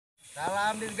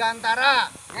Salam Dirgantara.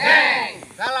 Heng.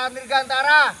 Salam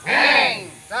Dirgantara.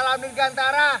 Heng. Salam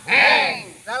Dirgantara. Heng.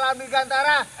 Salam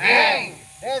Dirgantara. Heng.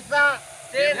 Desa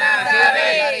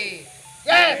Sirnasari.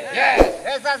 Yes. Yes.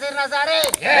 Desa Sirnasari.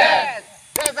 Yes.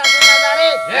 Desa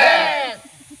Sirnasari. Yes.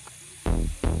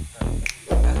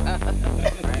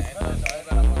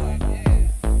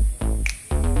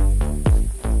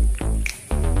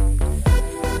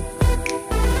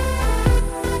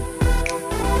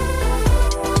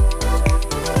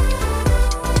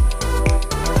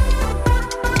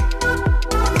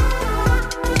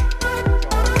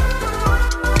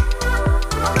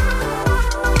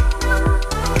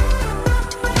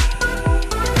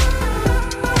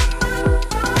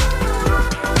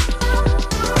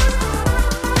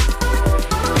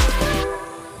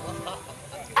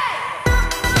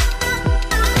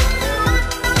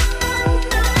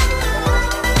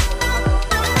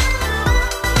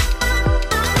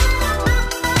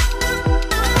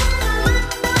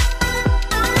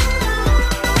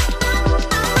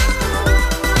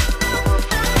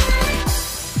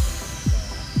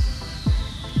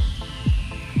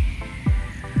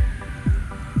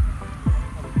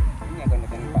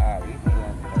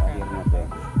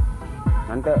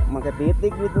 Nanti pakai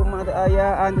titik gitu mata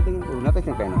ayaan titik itu nanti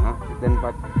sampai nah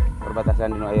tempat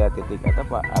perbatasan di ayah titik atau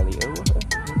Pak Ali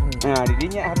nah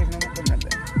didinya harus namakan nanti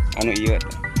anu iya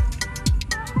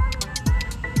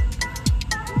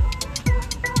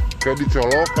kayak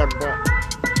dicolokan Pak.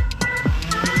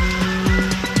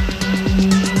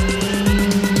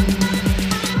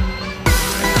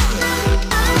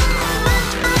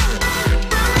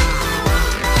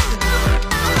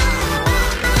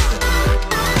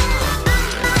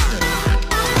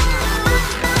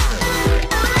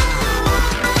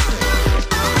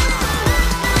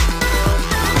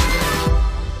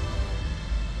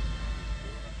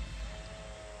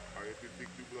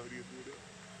 Titik di belah dia tuh deh.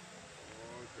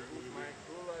 Oh, naik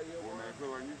dulu lah ya. Oh, naik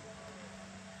dulu lagi.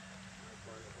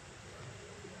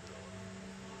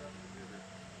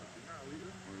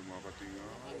 Mau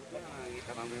ketinggalan.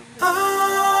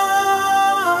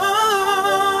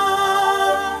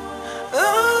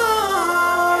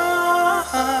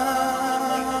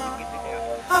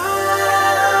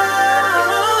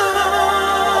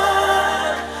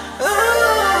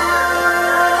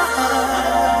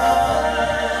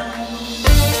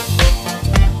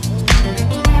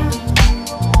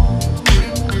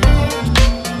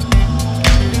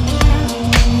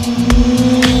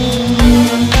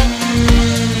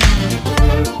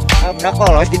 Nah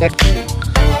kalau tidak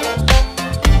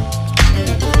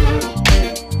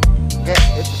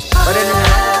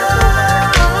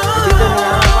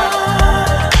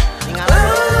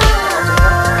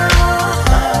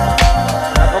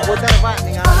pada putar Pak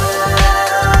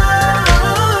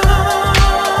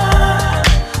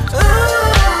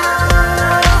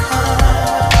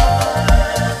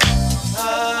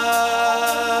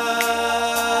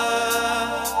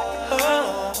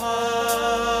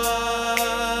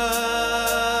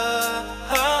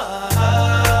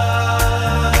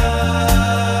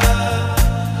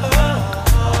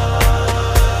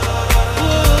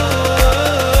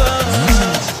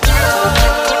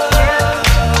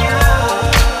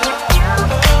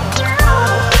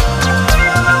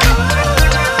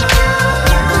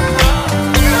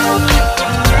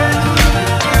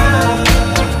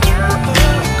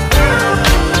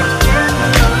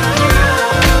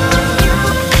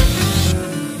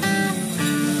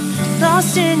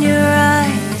lost in your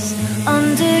eyes,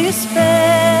 under your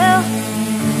spell.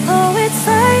 Oh, it's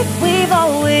like we've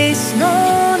always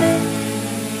known it.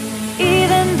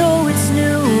 Even though it's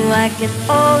new, I can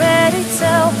already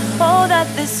tell. Oh, that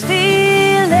this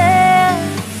feeling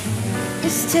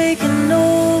is taking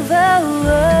over.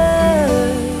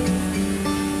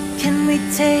 Can we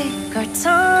take our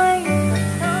time?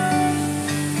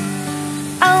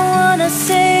 I wanna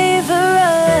savor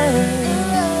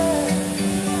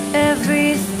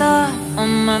every thought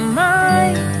on my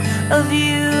mind of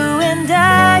you and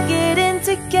I getting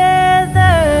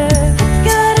together. I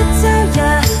gotta tell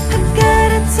ya, I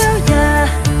gotta tell ya,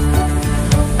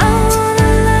 I wanna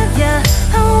love ya,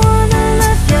 I wanna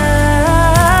love ya.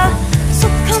 So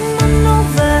come on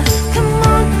over, come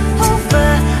on over.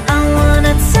 I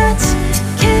wanna touch,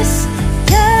 kiss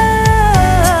ya.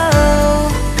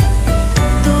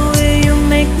 The way you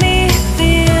make me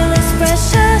feel is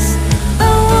precious. I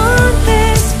want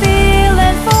this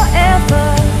feeling forever.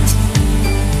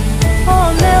 Oh,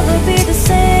 I'll never be the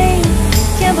same.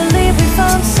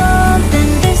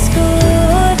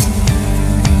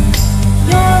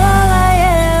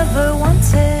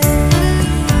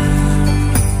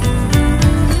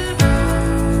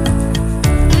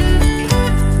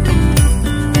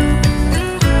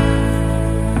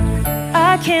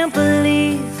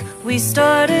 we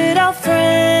started out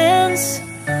friends.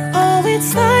 Oh,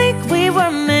 it's like we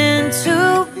were meant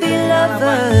to be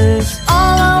lovers.